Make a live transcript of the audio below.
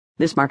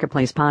This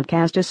Marketplace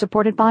podcast is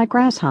supported by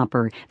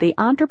Grasshopper, the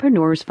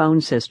entrepreneur's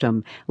phone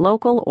system.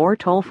 Local or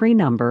toll-free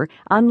number,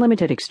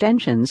 unlimited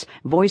extensions,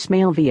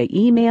 voicemail via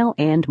email,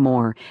 and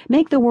more.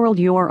 Make the world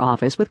your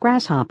office with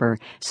Grasshopper.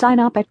 Sign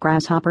up at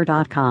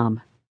grasshopper.com.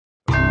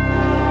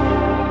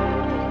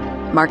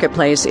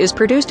 Marketplace is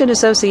produced in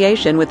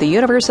association with the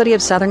University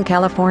of Southern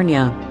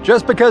California.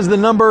 Just because the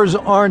numbers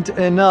aren't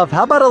enough,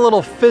 how about a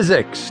little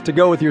physics to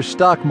go with your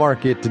stock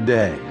market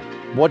today?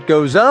 What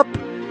goes up?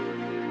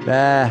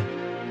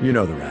 You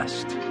know the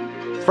rest.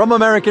 From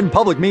American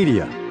Public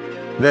Media,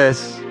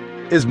 this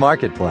is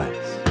Marketplace.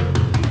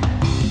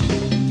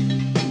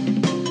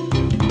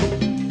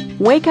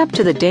 Wake up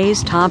to the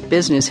day's top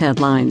business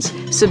headlines.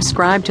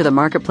 Subscribe to the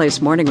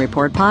Marketplace Morning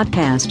Report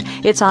podcast.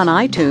 It's on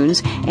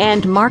iTunes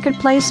and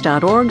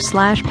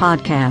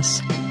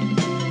marketplace.org/podcasts.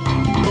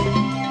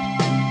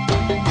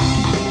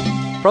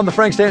 From the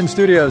Frank Stanton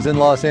Studios in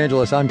Los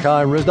Angeles, I'm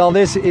Ryssdal.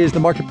 This is the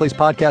Marketplace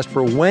podcast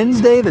for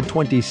Wednesday, the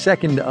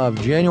 22nd of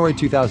January,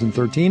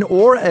 2013,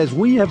 or as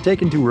we have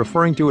taken to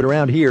referring to it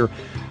around here,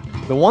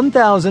 the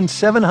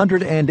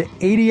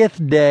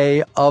 1,780th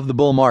day of the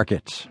bull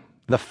market.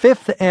 The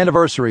 5th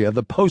anniversary of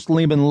the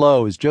post-Lehman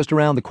low is just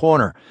around the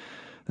corner.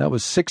 That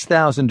was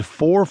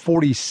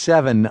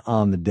 6,447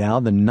 on the Dow,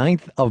 the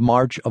 9th of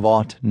March of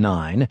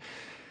 '09,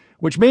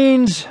 which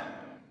means,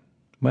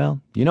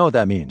 well, you know what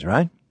that means,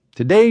 right?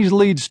 Today's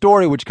lead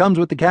story, which comes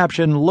with the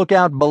caption, "Look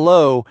out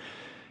below,"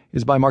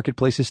 is by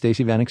Marketplace's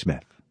Stacey Vanek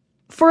Smith.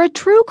 For a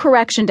true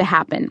correction to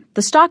happen,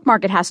 the stock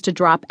market has to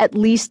drop at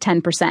least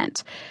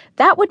 10%.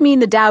 That would mean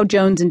the Dow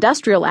Jones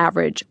Industrial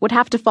Average would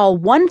have to fall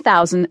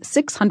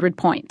 1,600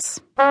 points.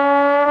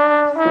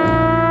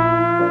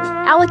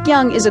 Alec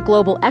Young is a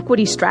global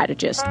equity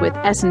strategist with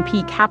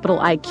S&P Capital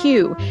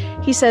IQ.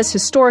 He says,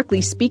 historically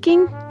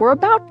speaking, we're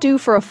about due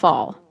for a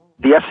fall.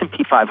 The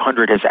S&P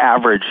 500 has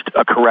averaged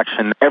a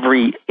correction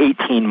every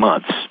 18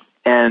 months,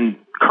 and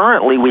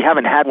currently we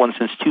haven't had one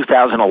since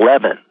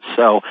 2011,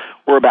 so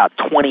we're about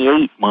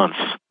 28 months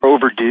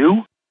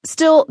overdue.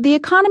 Still, the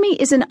economy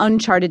is in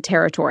uncharted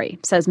territory,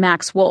 says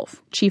Max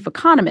Wolf, chief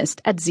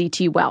economist at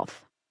ZT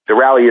Wealth. The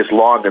rally is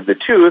long in the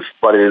tooth,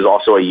 but it is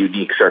also a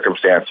unique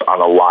circumstance on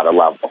a lot of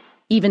levels.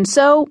 Even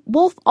so,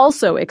 Wolf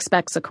also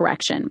expects a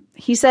correction.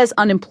 He says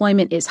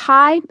unemployment is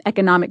high,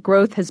 economic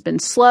growth has been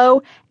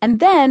slow, and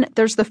then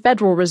there's the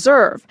Federal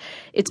Reserve.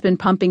 It's been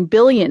pumping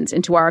billions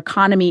into our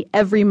economy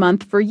every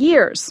month for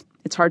years.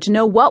 It's hard to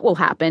know what will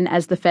happen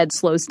as the Fed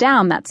slows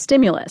down that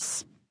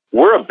stimulus.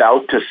 We're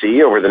about to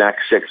see over the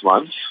next 6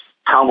 months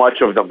how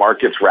much of the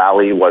market's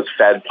rally was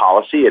Fed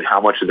policy and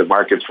how much of the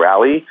market's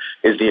rally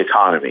is the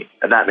economy.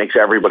 And that makes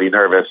everybody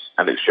nervous,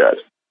 and it should.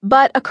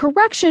 But a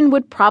correction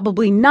would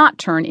probably not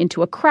turn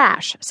into a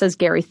crash, says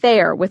Gary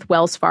Thayer with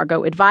Wells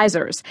Fargo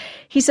Advisors.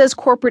 He says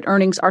corporate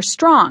earnings are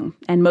strong,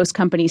 and most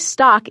companies'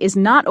 stock is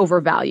not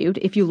overvalued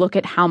if you look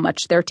at how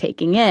much they're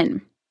taking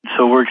in.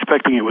 So we're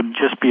expecting it would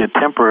just be a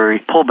temporary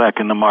pullback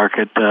in the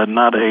market,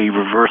 not a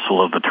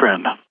reversal of the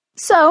trend.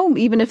 So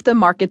even if the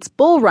market's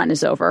bull run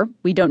is over,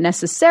 we don't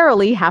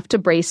necessarily have to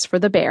brace for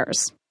the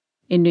bears.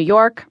 In New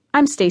York,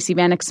 I'm Stacey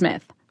Vanek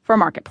Smith for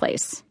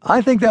Marketplace.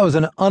 I think that was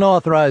an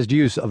unauthorized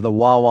use of the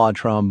wah-wah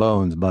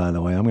trombones, by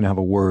the way. I'm going to have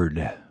a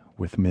word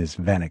with Ms.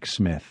 Vanek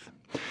Smith.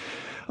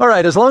 All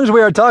right, as long as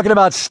we are talking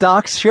about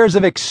stocks, shares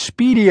of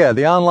Expedia,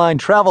 the online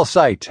travel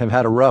site, have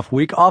had a rough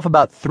week, off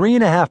about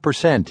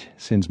 3.5%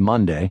 since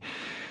Monday.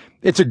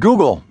 It's a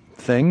Google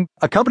thing.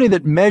 A company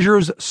that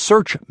measures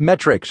search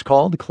metrics,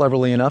 called,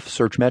 cleverly enough,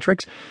 Search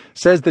Metrics,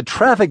 says the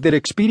traffic that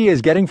Expedia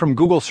is getting from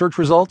Google search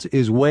results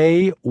is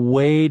way,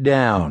 way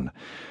down.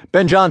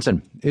 Ben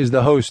Johnson is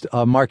the host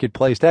of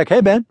Marketplace Tech.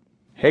 Hey, Ben.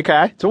 Hey,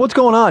 Kai. So what's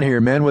going on here,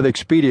 man, with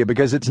Expedia?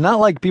 Because it's not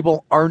like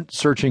people aren't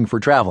searching for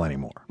travel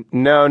anymore.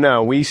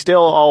 No. We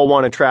still all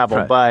want to travel,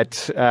 right. But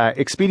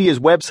Expedia's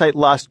website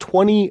lost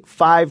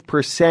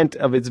 25%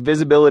 of its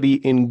visibility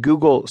in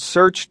Google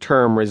search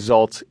term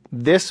results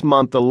this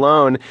month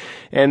alone.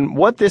 And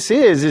what this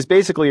is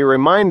basically a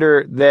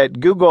reminder that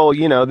Google,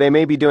 they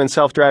may be doing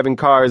self-driving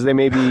cars, they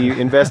may be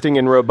investing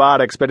in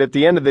robotics, but at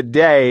the end of the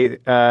day,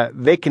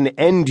 they can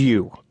end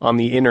you on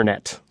the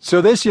internet.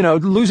 So this,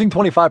 losing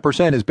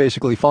 25% is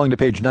basically falling to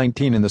page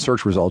 19 in the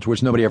search results,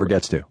 which nobody ever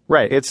gets to.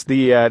 Right. It's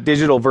the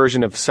digital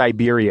version of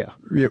Siberia.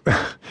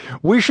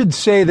 We should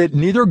say that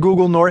neither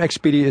Google nor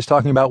Expedia is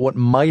talking about what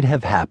might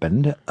have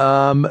happened.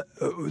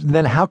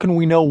 Then how can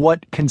we know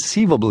what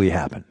conceivably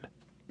happened?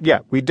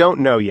 Yeah, we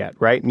don't know yet,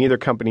 right? Neither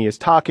company is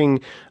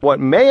talking. What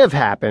may have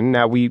happened,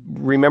 now we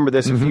remember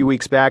this a few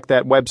weeks back,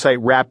 that website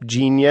Rap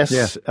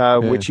Genius,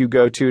 which you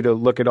go to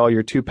look at all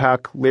your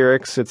Tupac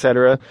lyrics,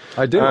 etc.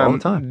 I do all the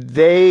time.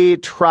 They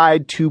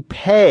tried to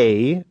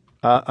pay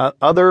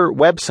other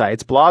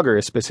websites,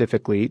 bloggers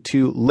specifically,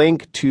 to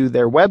link to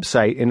their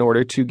website in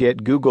order to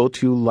get Google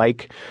to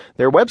like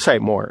their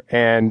website more.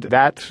 And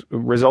that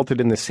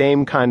resulted in the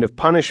same kind of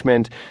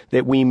punishment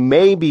that we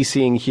may be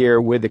seeing here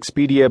with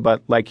Expedia,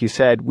 but like you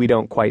said, we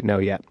don't quite know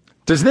yet.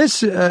 Does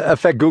this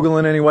affect Google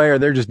in any way, or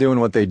they're just doing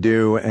what they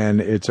do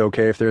and it's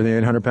okay if they're the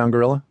 800-pound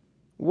gorilla?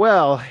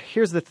 Well,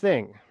 here's the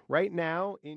thing. Right now...